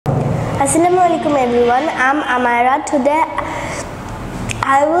Assalamualaikum everyone, I'm Amira. Today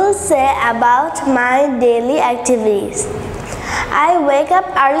I will say about my daily activities. I wake up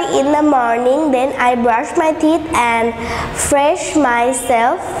early in the morning, then I brush my teeth and fresh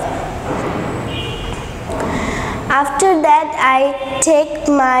myself. After that I take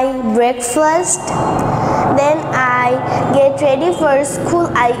my breakfast, then I get ready for school,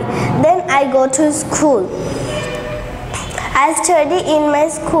 then I go to school. I study in my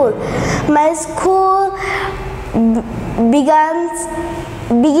school. My school begins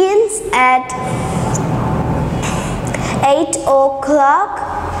at 8 o'clock.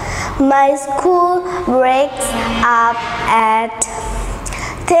 My school breaks up at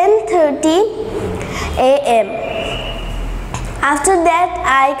 10:30 a.m. After that,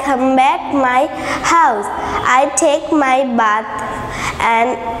 I come back my house. I take my bath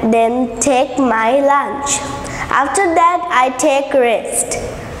and then take my lunch. After that, I take rest.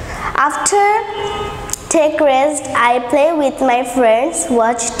 After take rest, I play with my friends,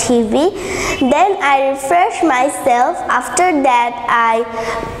 watch TV. Then I refresh myself. After that, I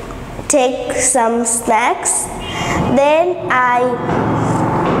take some snacks. Then I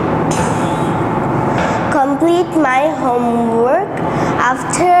complete my homework.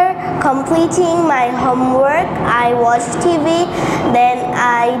 After completing my homework, I watch TV. Then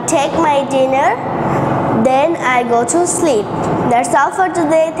I take my dinner. Then I go to sleep. That's all for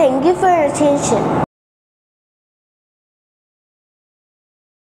today. Thank you for your attention.